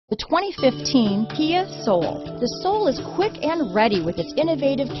The 2015 Kia Soul. The Soul is quick and ready with its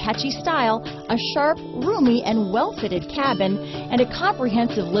innovative, catchy style, a sharp, roomy, and well-fitted cabin, and a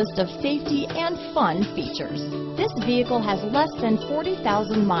comprehensive list of safety and fun features. This vehicle has less than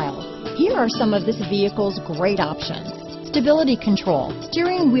 40,000 miles. Here are some of this vehicle's great options: stability control,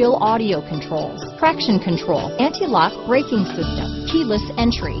 steering wheel audio controls, traction control, anti-lock braking system, keyless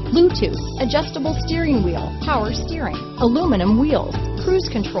entry, Bluetooth, adjustable steering wheel, power steering, aluminum wheels, cruise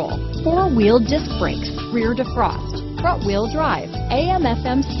control, four-wheel disc brakes, rear defrost, front-wheel drive,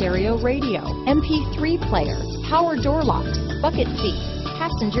 AM/FM stereo radio, MP3 player, power door locks, bucket seats,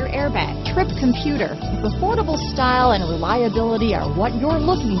 passenger airbag, trip computer. If affordable style and reliability are what you're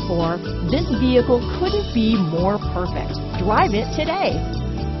looking for, this vehicle couldn't be more perfect. Drive it today.